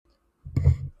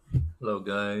Hello,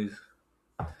 guys,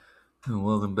 and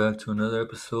welcome back to another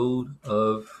episode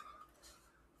of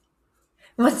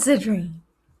What's the dream?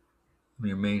 I'm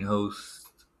your main host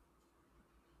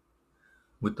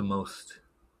with the most,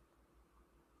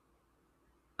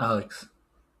 Alex.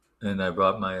 And I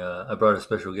brought a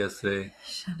special guest today,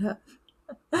 Shut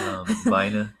up.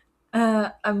 Bina,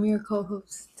 I'm your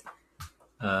co-host.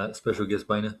 special guest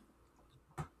Bina.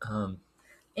 Um,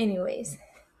 Anyways,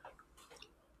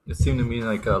 it seemed to me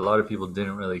like a lot of people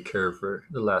didn't really care for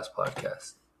the last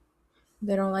podcast.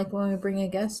 they don't like when we bring a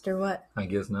guest or what? I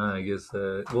guess not. I guess,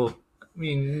 to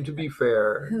be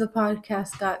fair, The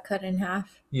podcast got cut in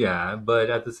half. yeah, but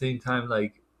at the same time,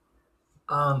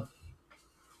 um,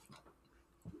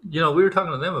 we were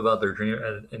talking to them about their dream,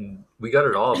 and we got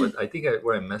it all. But I think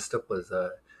where I messed up was I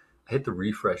hit the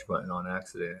refresh button on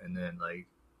accident, and then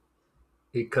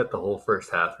it cut the whole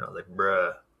first half, and I was like,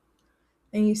 "Bruh."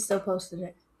 And you still posted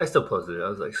it. I still posted it. I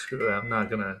was like, "Screw it! I'm not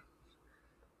gonna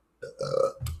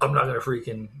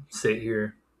freaking sit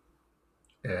here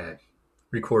and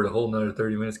record a whole another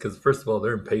 30 minutes." Because first of all,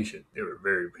 they're impatient. They were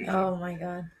very patient. Oh my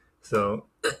god. So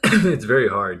it's very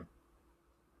hard.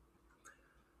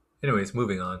 Anyways,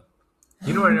 moving on.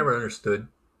 You know what I never understood?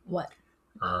 What?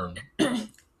 Um,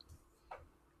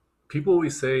 people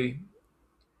always say,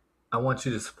 "I want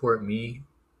you to support me,"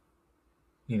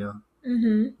 you know,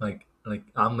 Mm-hmm. like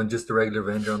I'm just a regular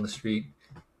vendor on the street.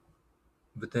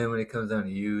 But then when it comes down to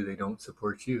you, they don't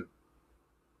support you.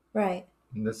 Right.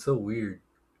 And that's so weird.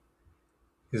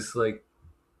 It's like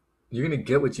you're gonna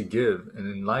get what you give, and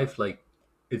in life, like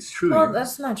it's true. Well,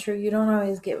 that's not true. You don't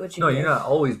always get what you No, give. you're not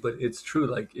always, but it's true.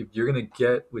 Like if you're gonna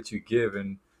get what you give,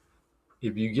 and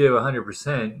if you give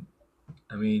 100%,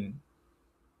 I mean,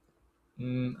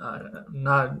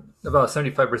 not about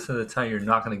 75% of the time, you're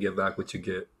not gonna get back what you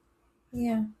get,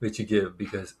 Yeah. what you give,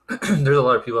 because there's a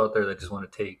lot of people out there that just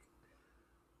want to take,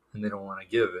 and they don't want to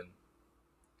give, and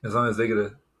as long as they get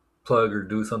a plug or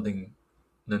do something,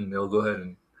 then they'll go ahead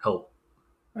and help.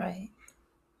 Right.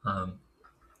 Um,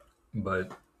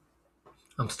 but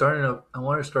I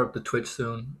want to start up the Twitch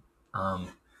soon.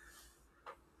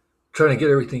 Trying to get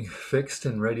everything fixed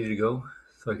and ready to go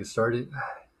so I can start it.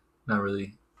 Not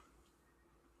really.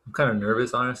 I'm kind of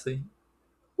nervous, honestly.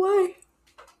 Why?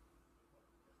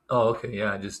 Oh, okay.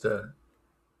 Yeah, just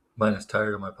minus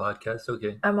tired of my podcast.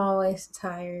 Okay. I'm always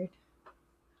tired.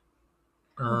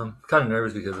 Kind of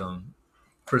nervous because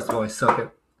first of all, I suck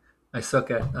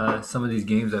at some of these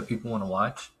games that people want to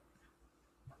watch.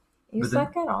 You But then-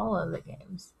 suck at all of the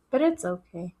games, but it's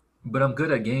okay. But I'm good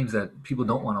at games that people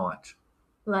don't want to watch,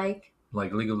 Like,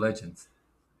 like League of Legends.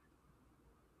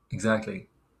 Exactly.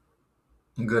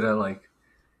 I'm good at like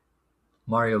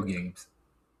Mario games,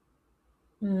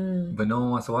 but no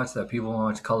one wants to watch that. People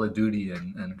want to watch Call of Duty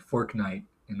and Fortnite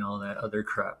and all that other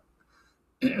crap.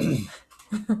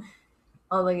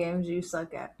 all the games you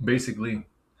suck at. Basically,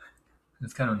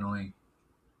 it's kind of annoying.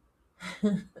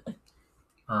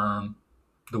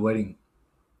 The wedding,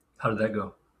 how did that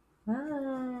go?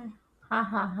 Ha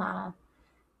ha ha.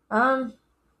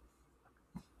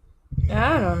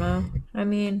 I don't know. I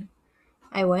mean,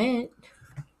 I went.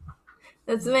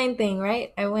 That's the main thing,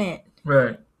 right? I went.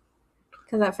 Right.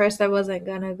 Because at first I wasn't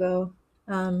gonna go.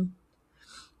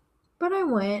 But I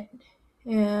went.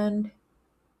 And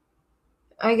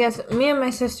I guess me and my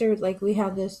sister, like, we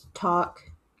had this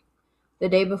talk the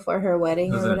day before her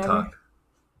wedding or Wasn't a whatever. talk.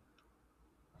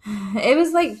 It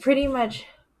was like pretty much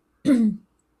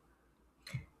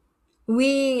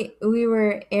we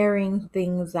were airing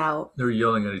things out. They were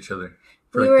yelling at each other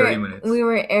for like 30 minutes. We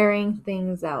were airing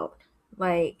things out.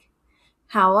 Like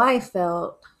how I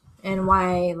felt and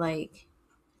why, like,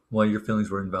 Why your feelings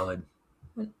were invalid.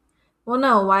 well,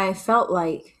 no, why I felt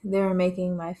like they were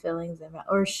making my feelings invalid,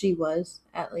 or she was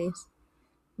at least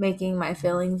making my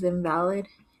feelings invalid.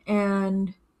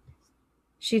 And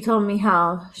she told me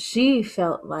how she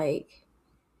felt like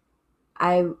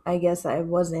I guess I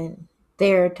wasn't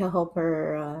there to help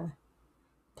her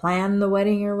plan the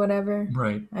wedding or whatever.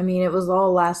 Right. I mean, it was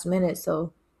all last minute,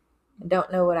 so I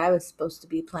don't know what I was supposed to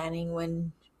be planning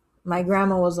when my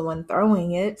grandma was the one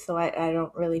throwing it, so I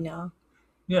don't really know.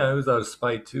 Yeah, it was out of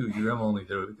spite too. Your grandma only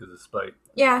threw it because of spite.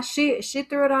 Yeah, she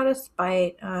threw it out of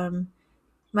spite.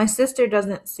 My sister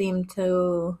doesn't seem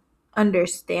to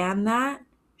understand that.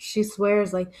 She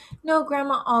swears like, no,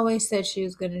 grandma always said she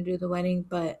was going to do the wedding,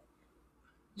 but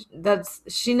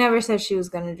she never said she was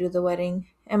going to do the wedding.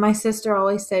 And my sister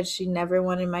always said she never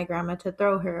wanted my grandma to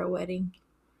throw her a wedding.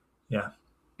 Yeah.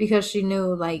 Because she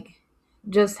knew, like,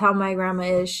 just how my grandma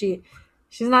is. She's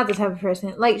not the type of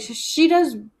person, like, she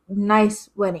does nice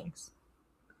weddings.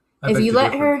 I beg to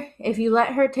differ. If you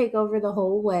let her take over the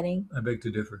whole wedding, I beg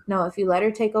to differ. no, if you let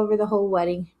her take over the whole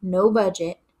wedding, no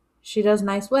budget, she does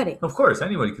nice weddings. Of course,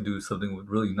 anybody could do something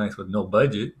really nice with no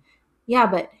budget. Yeah,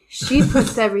 but she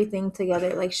puts everything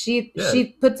together. Like she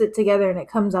puts it together and it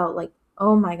comes out like,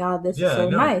 oh my god, this is so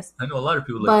nice. I know a lot of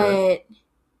people like that.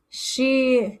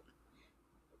 But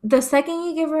the second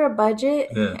you give her a budget,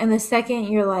 and the second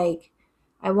you're like,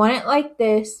 I want it like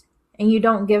this, and you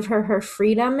don't give her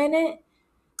freedom in it,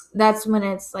 that's when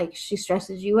it's like she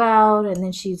stresses you out, and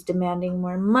then she's demanding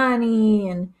more money,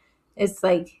 and it's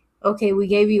like, okay, we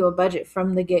gave you a budget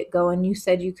from the get-go and you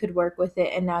said you could work with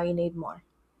it, and now you need more.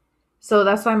 So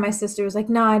that's why my sister was like,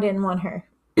 no, I didn't want her.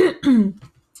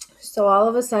 So all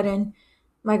of a sudden,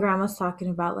 my grandma's talking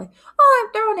about like, oh,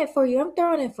 I'm throwing it for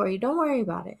you, don't worry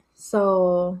about it.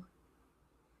 So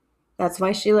that's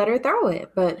why she let her throw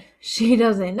it, but she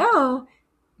doesn't know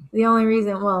the only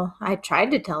reason. Well, I tried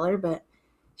to tell her, but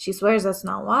she swears that's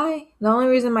not why. The only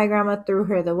reason my grandma threw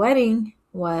her the wedding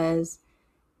was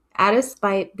out of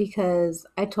spite, because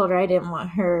I told her I didn't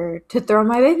want her to throw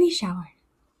my baby shower.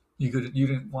 You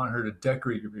didn't want her to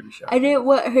decorate your baby shower. I didn't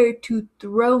want her to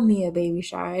throw me a baby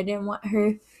shower. I didn't want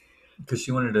her, because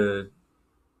she wanted to.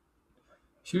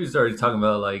 She was already talking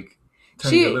about like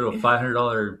turning a little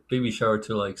 $500 baby shower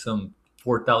to like some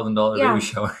 $4,000 baby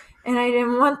shower. And I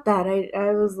didn't want that.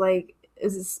 I was like,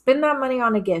 spend that money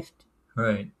on a gift.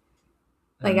 Right.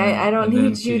 Like, I don't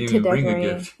need you to decorate. Bring a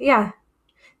gift. Yeah.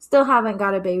 Still haven't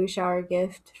got a baby shower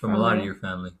gift from a lot of your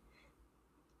family.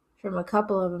 From a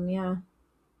couple of them, yeah.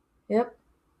 Yep.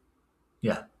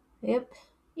 Yeah. Yep.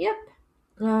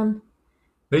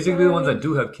 Basically, the ones that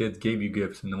do have kids gave you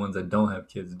gifts, and the ones that don't have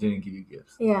kids didn't give you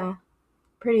gifts. Yeah,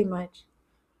 pretty much.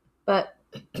 But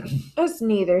it's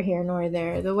neither here nor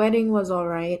there. The wedding was all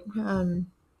right. I mean,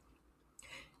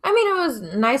 it was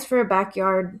nice for a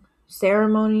backyard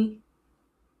ceremony.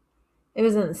 It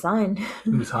was in the sun.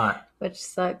 It was hot, which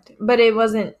sucked. But it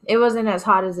wasn't as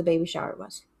hot as the baby shower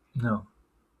was. No,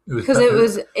 because it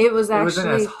was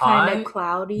actually kind of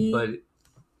cloudy. But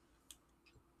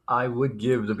I would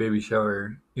give the baby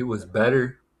shower. It was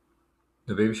better.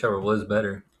 The baby shower was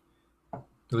better.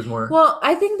 It was more. Well,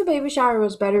 I think the baby shower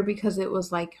was better because it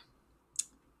was like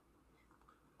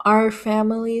our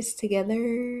families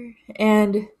together,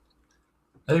 and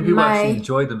I think people actually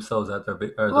enjoyed themselves at the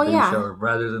baby shower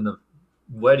rather than the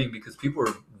wedding, because people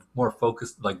were more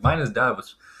focused. Like Mina's dad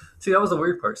was. See, that was the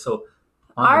weird part. So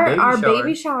our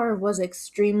baby shower was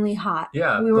extremely hot.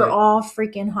 Yeah, we were all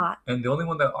freaking hot. And the only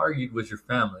one that argued was your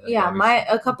family. Like,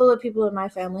 yeah, a couple of people in my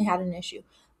family had an issue,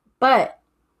 but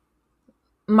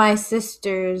my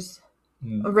sister's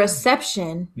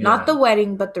reception, not the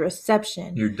wedding, but the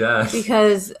reception. Your dad.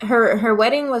 Because her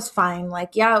wedding was fine.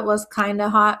 Like, yeah, it was kind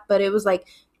of hot, but it was like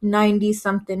 90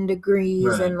 something degrees,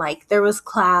 right. And like there was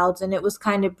clouds and it was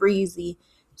kind of breezy.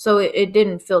 So it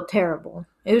didn't feel terrible.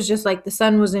 It was just like the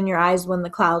sun was in your eyes when the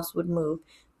clouds would move.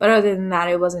 But other than that,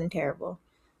 it wasn't terrible.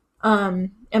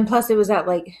 And plus it was at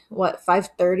like, what,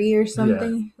 5:30 or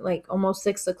something? Yeah. Like almost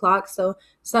 6 o'clock. So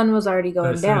sun was already going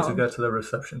down. As soon as you got to the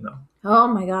reception, though. Oh,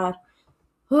 my God.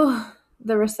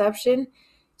 The reception.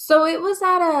 So it was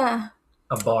at a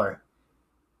bar.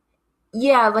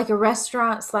 Yeah, like a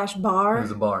restaurant / bar. It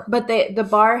was a bar. But the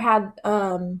bar had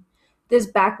this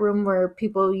back room where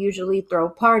people usually throw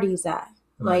parties at.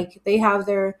 Right. Like they have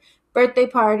their birthday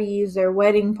parties, their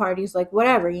wedding parties, like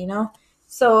whatever, you know?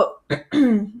 So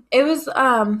it was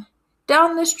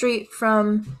down the street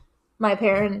from my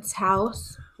parents'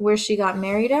 house where she got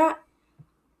married at.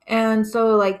 And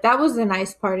so like that was the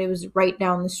nice part. It was right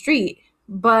down the street.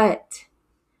 But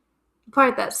the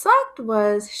part that sucked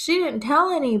was she didn't tell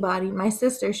anybody, my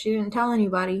sister, she didn't tell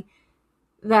anybody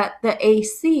that the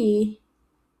AC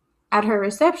at her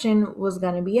reception was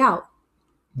going to be out.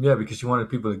 Yeah, because she wanted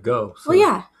people to go. So. Well,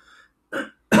 yeah.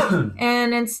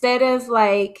 And instead of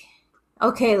like,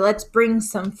 okay, let's bring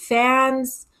some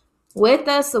fans with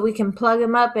us so we can plug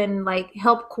them up and like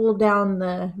help cool down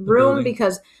the room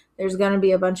because there's going to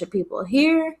be a bunch of people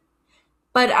here.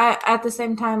 But at the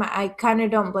same time, I kind of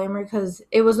don't blame her because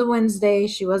it was a Wednesday.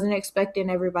 She wasn't expecting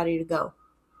everybody to go.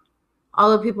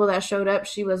 All the people that showed up,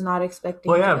 she was not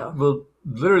expecting to go. Well,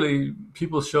 literally,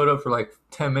 people showed up for like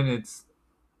 10 minutes.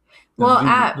 Well,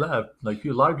 left. Like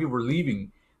a lot of people were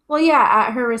leaving. Well, yeah,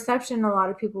 at her reception, a lot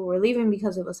of people were leaving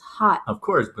because it was hot. Of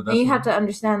course, but that's... And you have to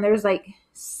understand, there was like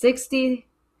 60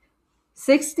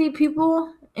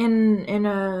 people in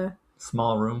a...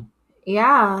 small room?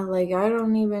 Yeah, like I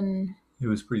don't even... It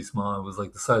was pretty small. It was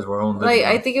like the size of our own living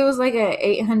room. I think it was like a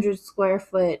 800 square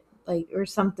foot, like, or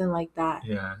something like that.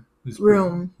 Yeah.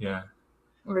 Room. Yeah.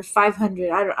 Or 500.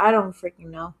 I don't freaking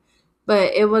know.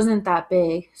 but it wasn't that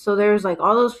big. So there was like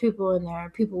all those people in there.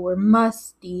 People were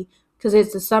musty because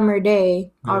it's a summer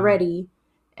day Yeah. already.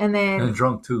 And And then,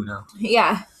 drunk too now.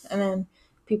 yeah, and then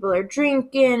people are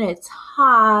drinking. It's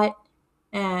hot.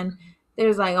 And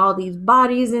there's like all these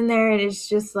bodies in there. And it's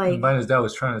just And like, Bina's dad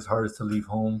was trying his hardest to leave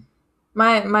home.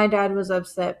 my dad was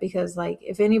upset because, like,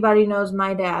 if anybody knows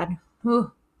my dad,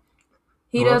 whew,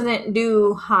 he Well, doesn't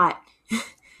do hot.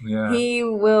 yeah. He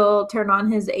will turn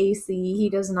on his AC. He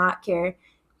does not care.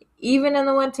 Even in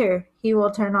the winter, he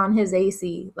will turn on his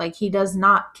AC. Like, he does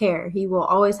not care. He will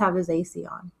always have his AC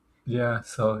on. Yeah.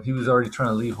 So he was already trying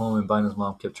to leave home, and Bina's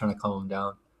mom kept trying to calm him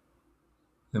down.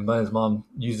 And Bina's mom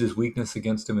used his weakness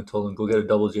against him and told him, go get a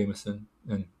double Jameson.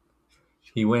 And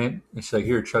he went, and she's like,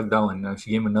 here, chug that one. Now she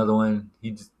gave him another one.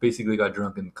 He just basically got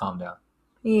drunk and calmed down.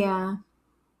 Yeah.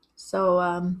 So,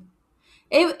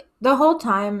 it the whole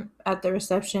time at the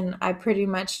reception, I pretty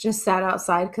much just sat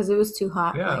outside because it was too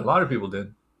hot. Yeah, a Like, lot of people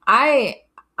did. I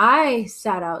I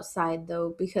sat outside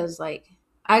though because, like,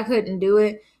 I couldn't do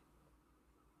it.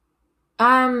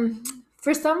 Um,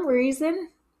 for some reason,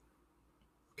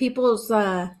 people's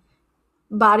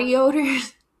body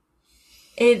odors,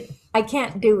 it I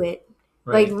can't do it.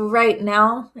 Like Right. right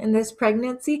now in this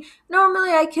pregnancy,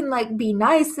 normally I can like be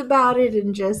nice about it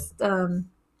and just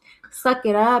suck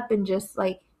it up and just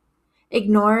like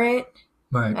ignore it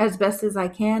Right. as best as I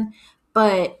can.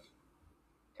 But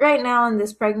right now in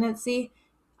this pregnancy,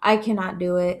 I cannot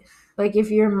do it. Like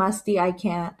if you're musty, I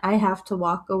can't. I have to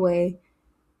walk away.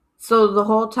 So the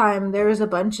whole time there was a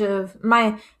bunch of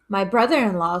my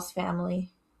brother-in-law's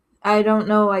family. I don't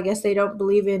know, I guess they don't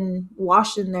believe in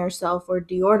washing their self or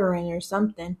deodorant or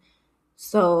something.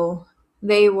 So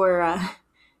they were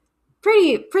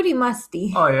pretty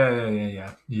musty. Oh, yeah, yeah, yeah,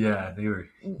 yeah. Yeah, they were,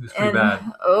 it was pretty And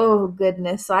bad. oh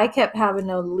goodness, so I kept having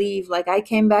to leave. Like I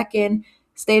came back in,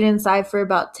 stayed inside for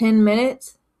about 10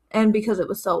 minutes, and because it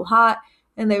was so hot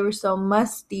and they were so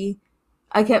musty,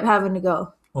 I kept having to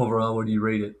go. Overall, what do you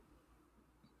rate it?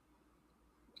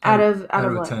 Out of Out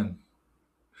of a what? 10.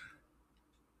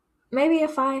 Maybe a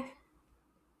 5.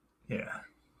 Yeah.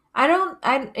 I don't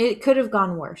I it could have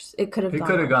gone worse. It could have It gone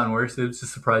could have worse. gone worse. It was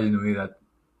just surprising to me that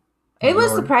It was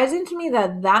majority. surprising to me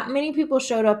that that many people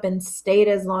showed up and stayed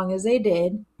as long as they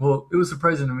did. Well, it was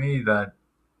surprising to me that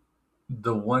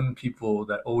the one people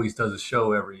that always does a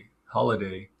show every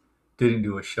holiday didn't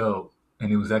do a show,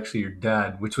 and it was actually your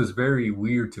dad, which was very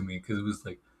weird to me because it was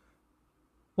like,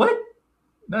 what?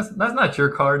 That's not your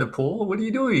car to pull. What are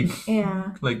you doing?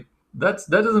 Yeah. Like that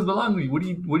doesn't belong to you.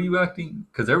 What are you acting?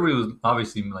 Because everybody was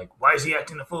obviously like, why is he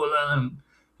acting the fool? And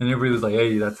everybody was like,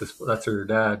 hey, that's her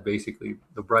dad, basically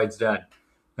the bride's dad.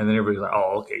 And then everybody was like,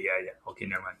 oh, okay, yeah, yeah, okay,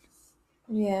 never mind.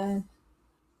 Yeah.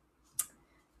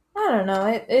 I don't know.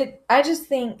 It I just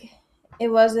think it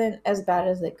wasn't as bad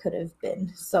as it could have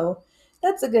been. So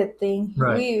that's a good thing.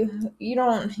 Right. You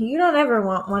don't ever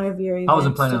want one of your I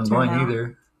wasn't events planning to on turn going out.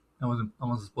 either. I wasn't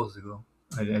supposed to go.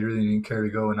 I really didn't care to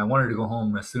go, and I wanted to go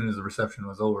home as soon as the reception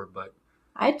was over. But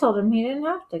I told him he didn't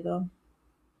have to go.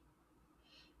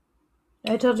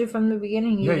 I told you from the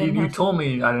beginning yeah, you you, didn't you have to told go.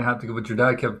 me I didn't have to go, but your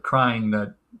dad kept crying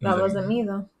that he was That like, wasn't me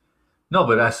though. no.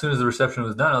 But as soon as the reception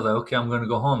was done, I was like, okay, I'm going to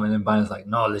go home. And then Biden's like,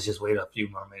 no, let's just wait a few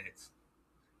more minutes.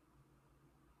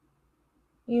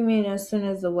 You mean as soon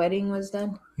as the wedding was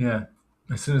done? Yeah,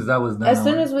 as soon as that was done, As I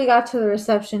soon went, as we got to the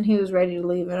reception, he was ready to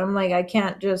leave, and I'm like, I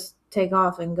can't just take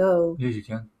off and go. yes, you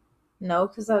can. No,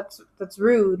 because that's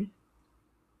rude.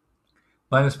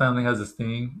 Biden's family has this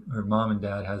thing, or mom and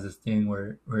dad has this thing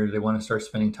where they want to start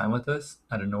spending time with us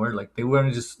out of nowhere. Like they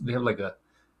have like a,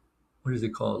 what is it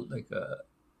called? Like a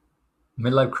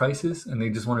midlife crisis, and they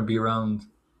just want to be around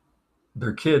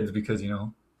their kids because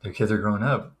their kids are growing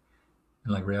up,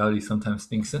 and like reality sometimes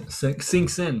sinks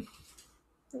in,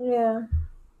 Yeah.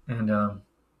 and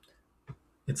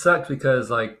it sucks because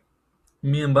like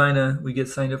me and Bina, we get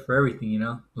signed up for everything,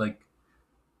 like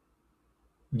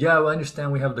yeah, I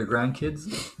understand we have the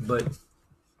grandkids, but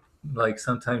like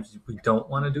sometimes we don't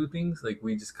want to do things, like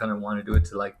we just kind of want to do it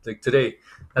to like today.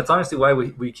 That's honestly why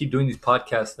we keep doing these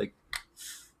podcasts, like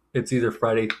it's either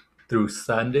Friday through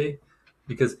Sunday,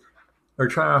 because we're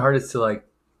trying our hardest to like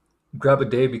grab a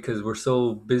day because we're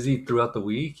so busy throughout the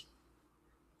week,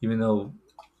 even though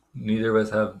neither of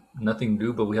us have nothing to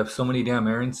do, but we have so many damn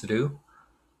errands to do.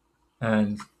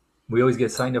 And we always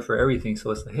get signed up for everything.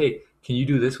 So it's like, hey, can you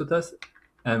do this with us?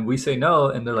 And we say no,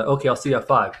 and they're like, okay, I'll see you at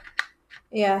 5.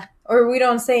 Yeah. Or we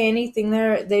don't say anything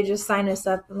there. They just sign us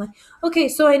up and like, okay,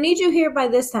 so I need you here by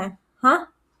this time. Huh?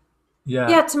 Yeah,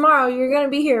 Yeah, tomorrow you're gonna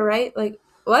be here, right? Like,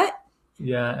 what?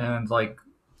 yeah, and like,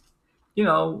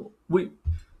 we,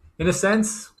 in a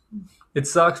sense, it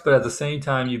sucks, but at the same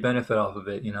time, you benefit off of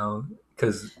it, you know,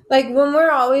 because Like when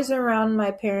we're always around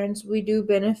my parents, we do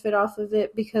benefit off of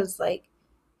it because like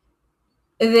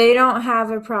they don't have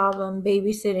a problem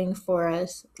babysitting for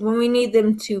us when we need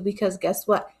them to because guess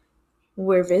what?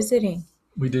 We're visiting.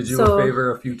 we did you a So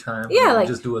favor a few times. yeah, And like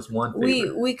just do us one we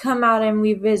favor. we come out and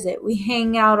we visit. We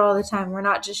hang out all the time. We're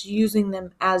not just using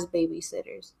them as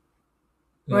babysitters.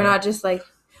 We're Yeah, not just like,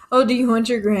 "Oh, do you want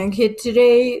your grandkid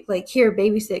today? Like here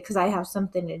babysit cuz I have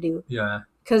something to do." yeah,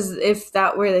 Cuz if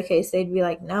that were the case, they'd be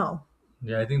like, "No."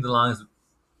 yeah. I think the longest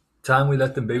time we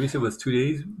let them babysit was 2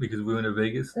 days because we went to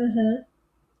Vegas. Mhm.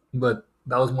 But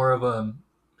that was more of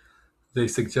they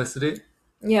suggested it.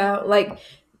 Yeah, like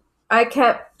I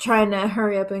kept trying to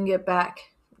hurry up and get back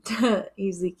to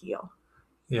Ezekiel.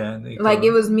 Yeah, and they Like it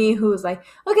told, was me who was like,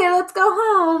 "Okay, let's go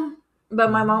home."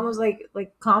 But my mom mm, was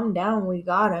like calm down, we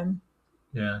got him.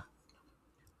 yeah.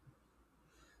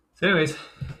 So, anyways,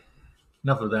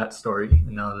 enough of that story.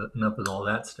 And now enough of all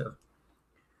that stuff.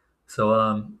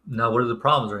 So, now what are the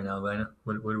problems right now, Lena?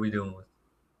 What are we doing with?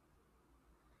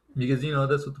 Because you know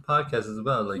that's what the podcast is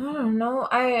about. I Like, don't know.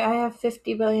 I have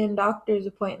 50 billion doctor's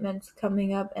appointments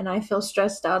coming up and I feel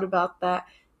stressed out about that.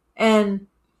 And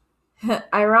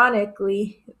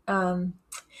ironically,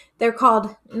 they're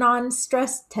called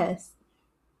non-stress tests.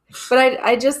 But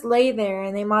I just lay there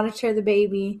and they monitor the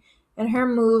baby and her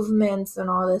movements and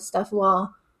all this stuff.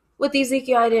 Well, with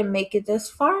Ezekiel, I didn't make it this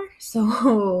far,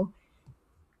 so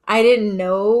I didn't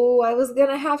know I was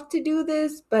gonna have to do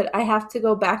this, but I have to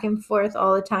go back and forth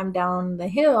all the time down the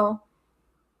hill.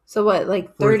 So what,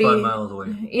 like 45 30, miles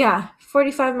away. yeah,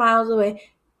 45 miles away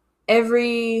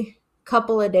every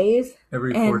couple of days.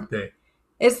 Every And fourth day.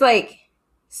 it's like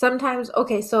sometimes,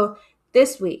 okay, so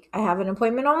this week I have an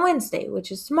appointment on Wednesday,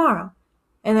 which is tomorrow.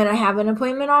 And then I have an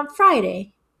appointment on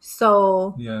Friday.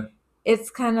 So Yeah. it's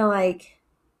kind of like,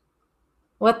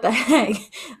 what the heck?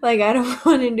 Like, I don't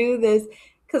want to do this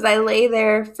because I lay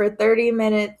there for 30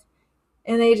 minutes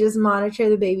and they just monitor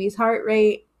the baby's heart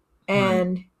rate Right.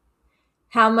 and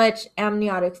how much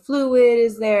amniotic fluid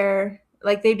is there.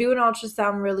 Like, they do an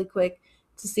ultrasound really quick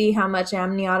to see how much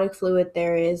amniotic fluid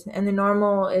there is. And the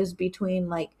normal is between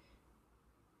like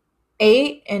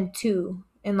 8 and 2.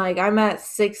 And like, I'm at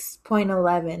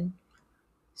 6.11.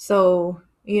 So,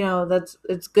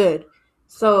 it's good.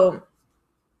 So,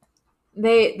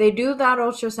 they do that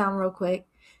ultrasound real quick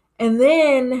and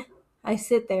then I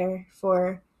sit there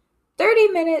for 30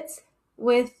 minutes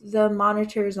with the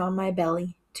monitors on my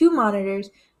belly, two monitors,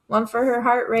 one for her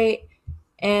heart rate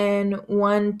and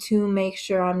one to make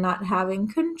sure I'm not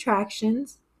having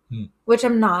contractions, which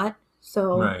I'm not.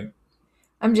 So Right.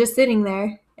 I'm just sitting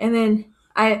there and then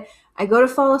I go to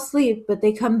fall asleep, but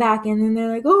they come back and then they're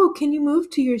like, "Oh, can you move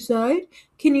to your side?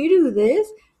 Can you do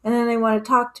this?" And then they want to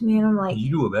talk to me and I'm like, Can you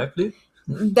do a backflip?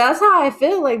 that's how I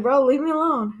feel. Like, bro, leave me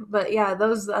alone. But yeah,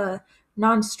 those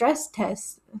non-stress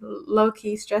tests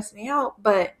low-key stress me out.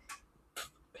 But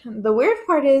the weird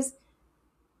part is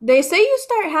they say you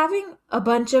start having a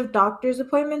bunch of doctor's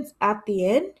appointments at the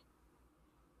end.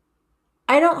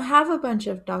 I don't have a bunch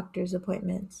of doctor's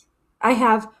appointments. I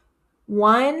have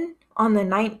one on the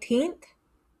 19th.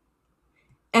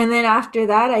 And then after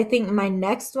that, I think my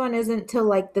next one isn't till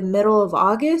like the middle of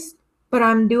August, but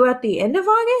I'm due at the end of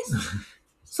August.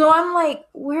 So I'm like,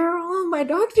 where are all my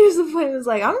doctor's appointments?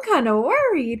 Like, I'm kind of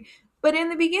worried. But in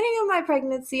the beginning of my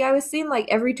pregnancy, I was seen like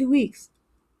every 2 weeks.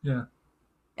 Yeah.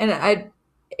 And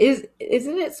isn't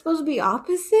it supposed to be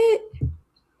opposite?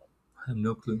 I have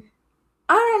no clue.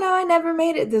 I don't know. I never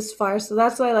made it this far, so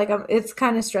that's why like it's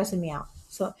kind of stressing me out.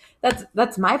 So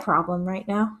that's my problem right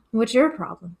now. What's your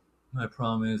problem? My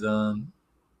problem is I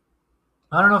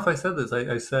don't know if I said this.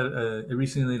 I said I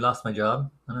recently lost my job.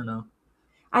 I don't know.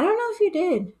 I don't know if you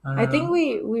did. I I don't think know.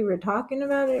 we were talking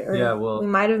about it, Yeah, or we well,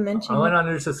 might have I mentioned went it.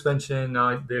 under suspension.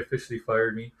 Now they officially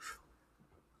fired me.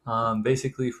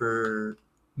 Basically for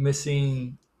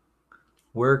missing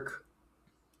work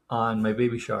on my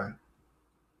baby shower.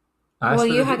 I Well, asked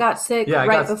for you the had got sick yeah,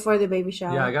 right before the baby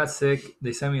shower. I got sick.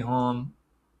 They sent me home,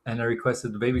 and I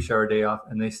requested the baby shower day off,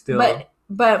 and they still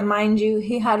But mind you,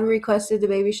 he had requested the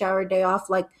baby shower day off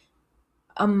like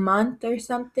a month or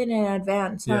something in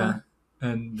advance, huh? yeah,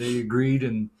 and they agreed.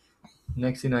 And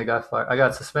next thing I got fired. I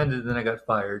got suspended, then I got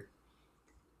fired.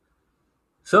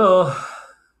 So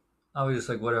I was just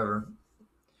like, whatever.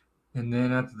 And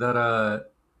then after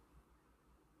that,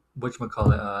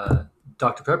 whatchamacallit,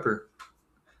 Dr. Pepper,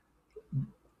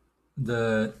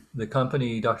 the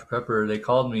company Dr. Pepper, they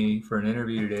called me for an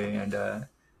interview today, and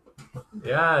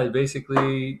yeah,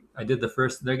 basically I did the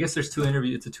first. I guess there's two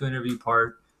interview. It's a two interview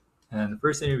part. And the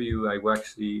first interview, I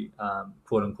actually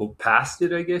quote unquote passed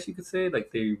it. I guess you could say.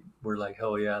 Like they were like,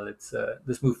 "Hell yeah, let's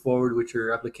move forward with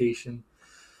your application."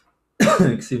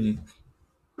 Excuse me.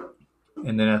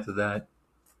 And then after that,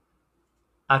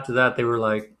 they were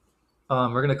like,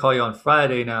 "We're gonna call you on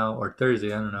Friday now or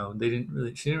Thursday. I don't know."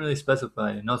 She didn't really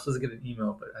specify. And I was supposed to get an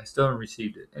email, but I still haven't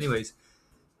received it. Anyways,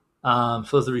 I'm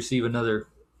supposed to receive another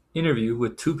interview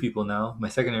with two people now. My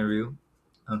second interview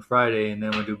on Friday, and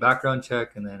then we'll do background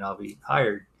check, and then I'll be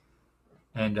hired.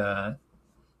 And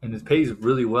it pays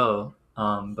really well.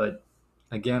 But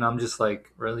again, I'm just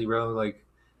like, really, bro, like,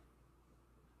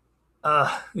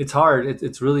 it's hard.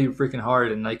 It's really freaking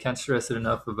hard, and I can't stress it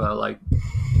enough about like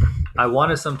I want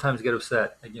to sometimes get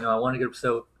upset. Like, I want to get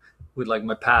upset with like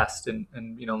my past and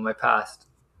my past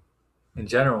in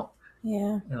general,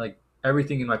 Yeah. and like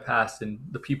everything in my past and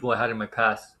the people I had in my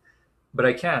past, but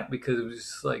I can't because it was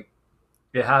just like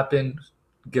it happened.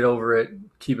 Get over it.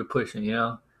 Keep it pushing.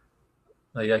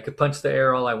 Like I could punch the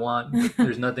air all I want. But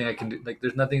there's nothing I can do. Like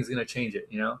there's nothing's gonna change it.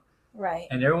 Right.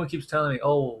 And everyone keeps telling me,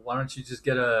 "Oh, why don't you just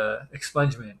get a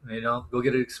expungement? Go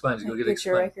get it expunged. Go get it Get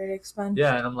your expunged." record expunged.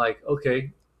 Yeah, and I'm like,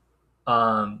 okay.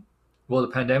 Well, the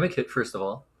pandemic hit first of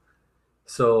all,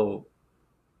 so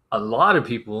a lot of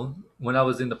people, when I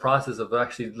was in the process of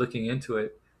actually looking into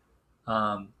it,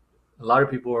 a lot of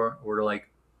people were like,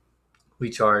 "We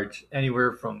charge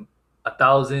anywhere from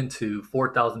 $1,000 to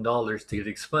 $4,000 to get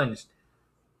expunged,"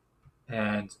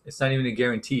 and it's not even a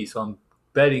guarantee. So I'm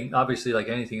betting, obviously, like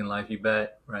anything in life, you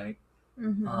bet, right?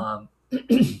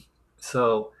 Mm-hmm.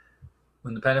 So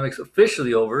when the pandemic's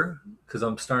officially over, because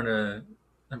I'm starting to,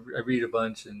 I read a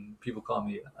bunch and people call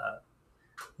me,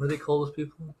 what do they call those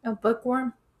people? A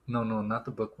bookworm? No, not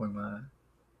the bookworm.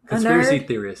 Conspiracy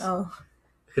theorists. Oh.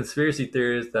 Conspiracy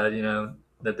theorists that,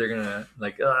 that they're going to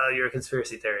like, oh, you're a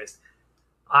conspiracy theorist.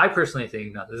 I personally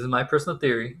think, no, this is my personal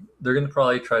theory. They're going to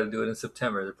probably try to do it in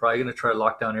September. They're probably going to try to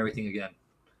lock down everything again.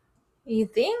 You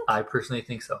think? I personally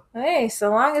think so. Hey,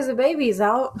 so long as the baby's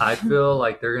out. I feel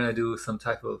like they're going to do some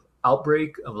type of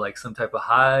outbreak of like some type of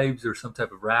hives or some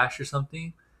type of rash or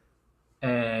something.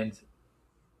 And,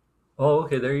 oh,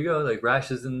 okay, there you go. Like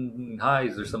rashes and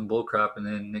hives or some bull crap. And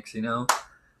then next thing you know,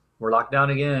 we're locked down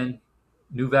again.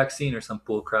 New vaccine or some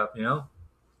bull crap,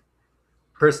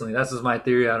 Personally, that's just my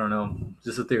theory. I don't know.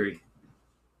 Just a theory.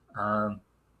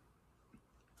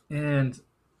 And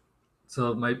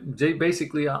so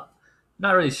basically, I'm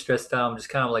not really stressed out. I'm just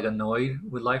kind of like annoyed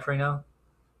with life right now.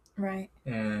 Right.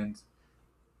 And,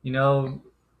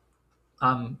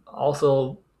 I'm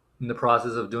also in the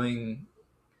process of doing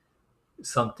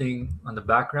something on the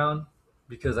background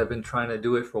because I've been trying to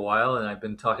do it for a while and I've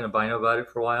been talking to Bino about it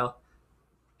for a while.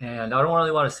 And I don't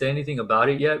really want to say anything about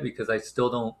it yet because I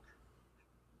still don't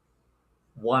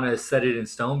want to set it in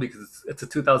stone because it's a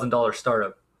 $2,000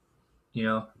 startup,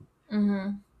 Mm-hmm.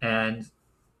 And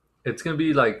it's going to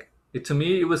be like, to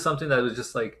me, it was something that was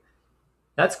just like,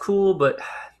 that's cool, but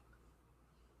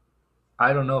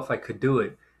I don't know if I could do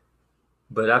it.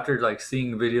 But after like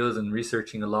seeing videos and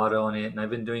researching a lot on it, and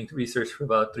I've been doing research for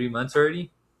about 3 months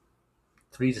already,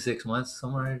 3 to 6 months,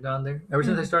 somewhere down there. Ever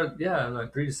since I started,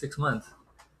 like 3 to 6 months.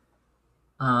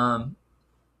 I've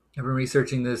been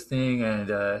researching this thing, and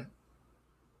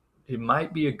it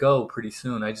might be a go pretty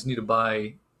soon. I just need to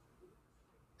buy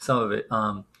some of it.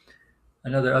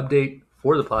 Another update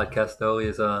for the podcast though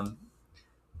is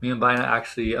me and Bina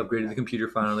actually upgraded the computer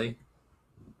finally.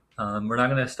 We're not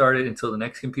going to start it until the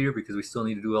next computer because we still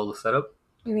need to do all the setup.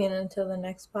 You mean until the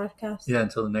next podcast? Yeah,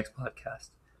 until the next podcast.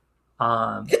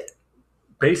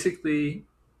 Basically,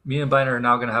 me and Bina are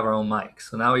now going to have our own mics.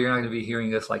 So now you're not going to be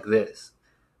hearing us like this,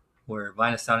 where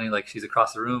Bina's sounding like she's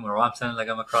across the room or I'm sounding like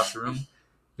I'm across the room.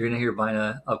 You're going to hear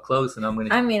Bina up close, and I'm going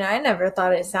to... I mean, I never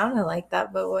thought it sounded like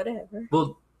that, but whatever.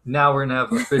 Well, now we're going to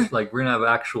have official, like, we're going to have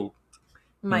actual,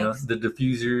 mics. The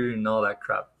diffuser and all that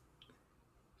crap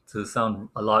to sound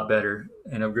a lot better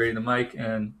and upgrading the mic.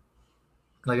 And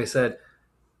like I said,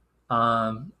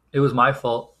 it was my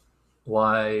fault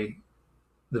why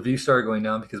the views started going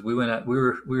down because we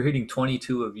were hitting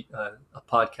 22 of a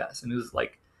podcast, and it was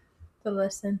like the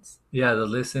listens. Yeah, the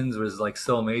listens was like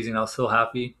so amazing. I was so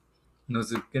happy, and it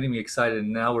was getting me excited.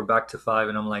 And now we're back to 5,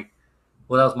 and I'm like,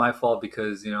 well, that was my fault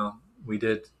because we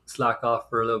did slack off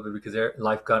for a little bit because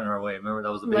life got in our way. Remember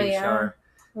that was the baby shower.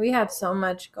 We had so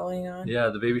much going on. Yeah,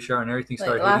 the baby shower and everything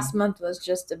started. Last month was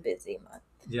just a busy month.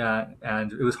 Yeah,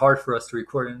 and it was hard for us to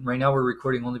record. And right now we're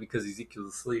recording only because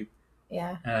Ezekiel's asleep.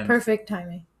 Yeah, perfect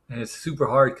timing. And it's super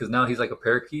hard because now he's like a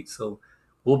parakeet. So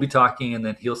we'll be talking and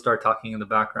then he'll start talking in the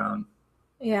background.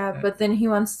 Yeah, but then he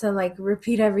wants to like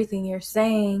repeat everything you're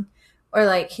saying Or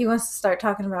like he wants to start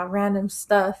talking about random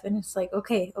stuff, and it's like,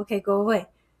 okay, go away.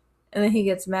 And then he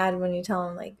gets mad when you tell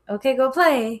him like, okay, go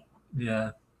play.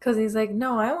 Yeah. Because he's like,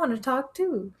 no, I want to talk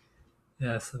too.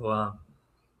 Yeah.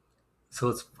 So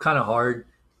it's kind of hard.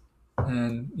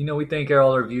 And, we thank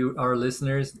all our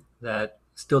listeners that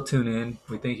still tune in.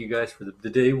 We thank you guys for the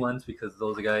day ones, because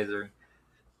those guys are,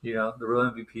 the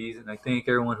real MVPs. And I thank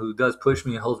everyone who does push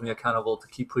me and holds me accountable to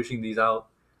keep pushing these out.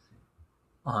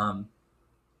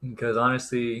 Because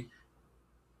honestly,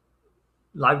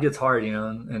 life gets hard,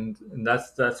 and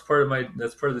that's part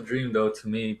of the dream, though, to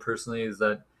me personally, is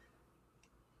that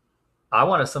I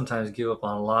want to sometimes give up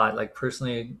on a lot. Like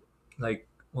personally, like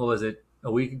what was it?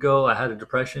 A week ago, I had a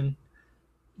depression.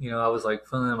 I was like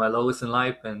feeling at my lowest in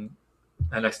life, and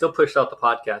I still pushed out the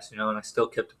podcast, and I still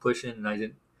kept pushing, and I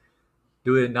didn't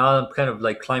do it. Now I'm kind of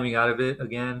like climbing out of it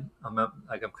again. I'm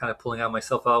kind of pulling out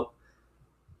myself out.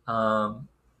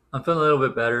 I'm feeling a little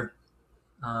bit better.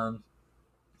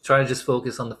 Trying to just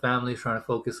focus on the family, trying to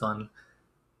focus on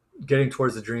getting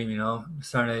towards the dream,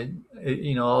 starting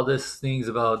to, all this things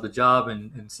about the job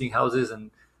and seeing houses,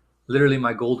 and literally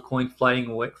my gold coin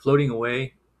floating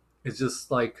away. It's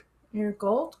just like, your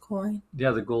gold coin.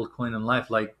 Yeah, the gold coin in life.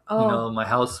 Like, Oh. my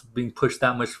house being pushed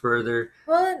that much further.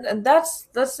 Well, that's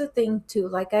the thing too.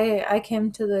 Like I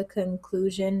came to the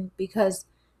conclusion because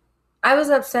I was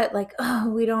upset, like, oh,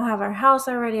 we don't have our house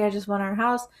already. I just want our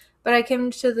house. But I came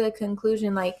to the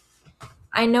conclusion, like,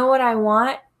 I know what I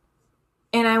want,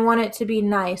 and I want it to be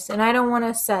nice, and I don't want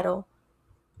to settle.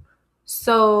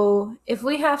 So if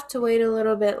we have to wait a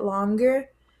little bit longer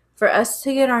for us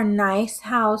to get our nice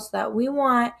house that we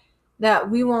want,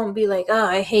 that we won't be like, oh,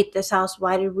 I hate this house.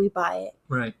 Why did we buy it?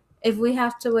 Right. If we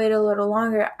have to wait a little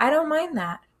longer, I don't mind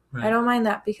that. Right. I don't mind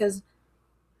that because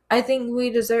I think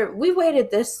we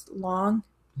waited this long.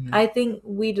 Yeah. I think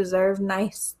we deserve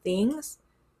nice things,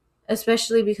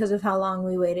 especially because of how long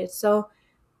we waited. So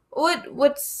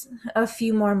what's a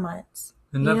few more months?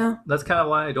 And that's kind of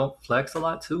why I don't flex a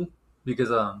lot too,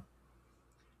 because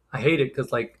I hate it,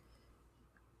 because like,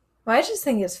 well, I just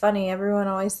think it's funny. Everyone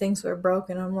always thinks we're broke,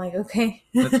 and I'm like, okay.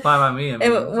 That's fine by me. I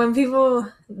mean, when people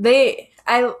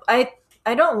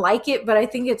I don't like it, but I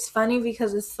think it's funny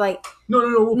because it's like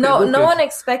no one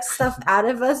expects stuff out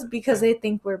of us because they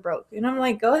think we're broke, and I'm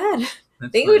like, go ahead,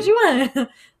 think what you want.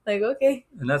 Like, okay.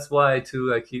 And that's why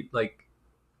too I keep, like,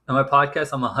 on my podcast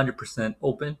I'm 100%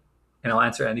 open, and I'll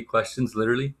answer any questions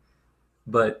literally.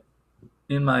 But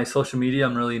in my social media,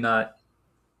 I'm really not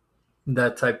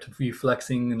that type to be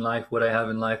flexing in life, what I have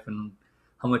in life, and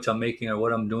how much I'm making or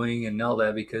what I'm doing and all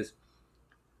that, because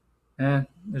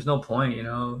there's no point,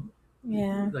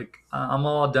 Yeah. Like, I'm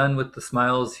all done with the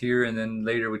smiles here, and then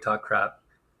later we talk crap.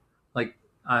 Like,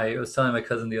 I was telling my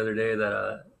cousin the other day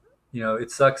that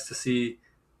it sucks to see,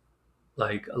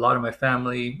 like, a lot of my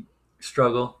family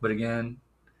struggle, but again,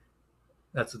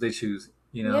 that's what they choose,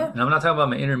 Yeah. And I'm not talking about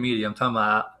my intermediate, I'm talking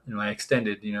about my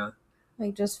extended,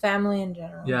 like just family in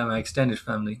general. Yeah, my extended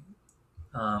family.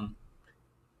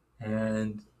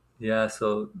 And yeah,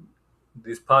 so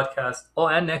this podcast,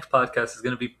 and next podcast is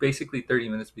going to be basically 30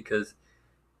 minutes, because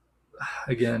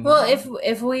again, well,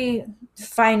 if we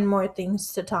find more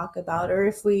things to talk about, or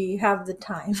if we have the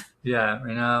time. Yeah,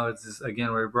 right now it's just,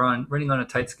 again, we're running on a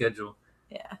tight schedule.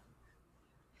 Yeah.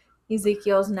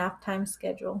 Ezekiel's nap time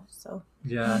schedule. So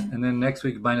yeah, and then next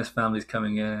week Binus family's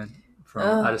coming in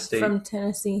from out of state, from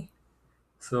Tennessee.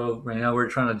 So right now we're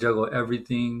trying to juggle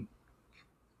everything,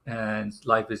 and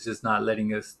life is just not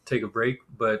letting us take a break.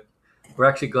 But we're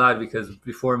actually glad, because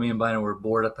before, me and Bina were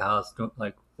bored at the house,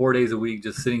 like 4 days a week,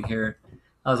 just sitting here.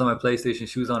 I was on my PlayStation,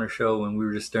 she was on her show, and we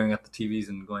were just staring at the TVs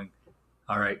and going,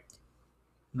 all right,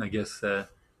 I guess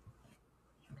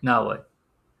now what?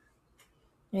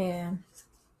 Yeah.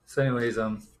 So anyways,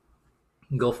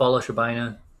 go follow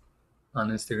Shabina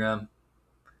on Instagram.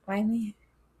 Why me?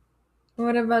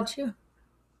 What about you?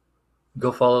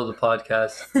 Go follow the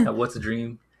podcast at What's a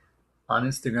Dream on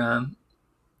Instagram.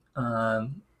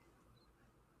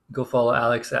 Go follow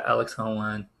Alex at Alex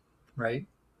Han1, right?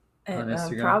 On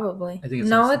Instagram. Probably. I think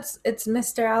it's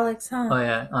Mr. Alex Han. Oh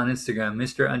yeah, on Instagram,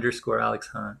 Mr._Alex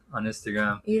Han on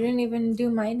Instagram. You didn't even do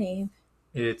my name.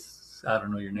 I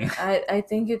don't know your name. I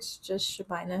think it's just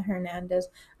Shabina Hernandez.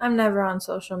 I'm never on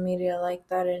social media like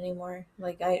that anymore.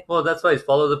 Well, that's why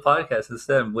follow the podcast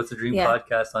instead. What's a Dream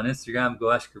podcast on Instagram.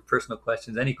 Go ask your personal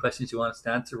questions. Any questions you want us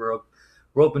to answer,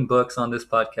 we're open books on this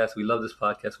podcast. We love this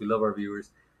podcast. We love our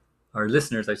viewers, our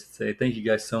listeners, I should say. Thank you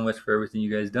guys so much for everything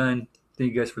you guys done.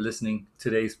 Thank you guys for listening to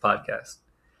today's podcast.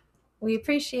 We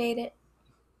appreciate it.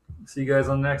 See you guys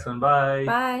on the next one.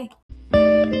 Bye.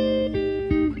 Bye.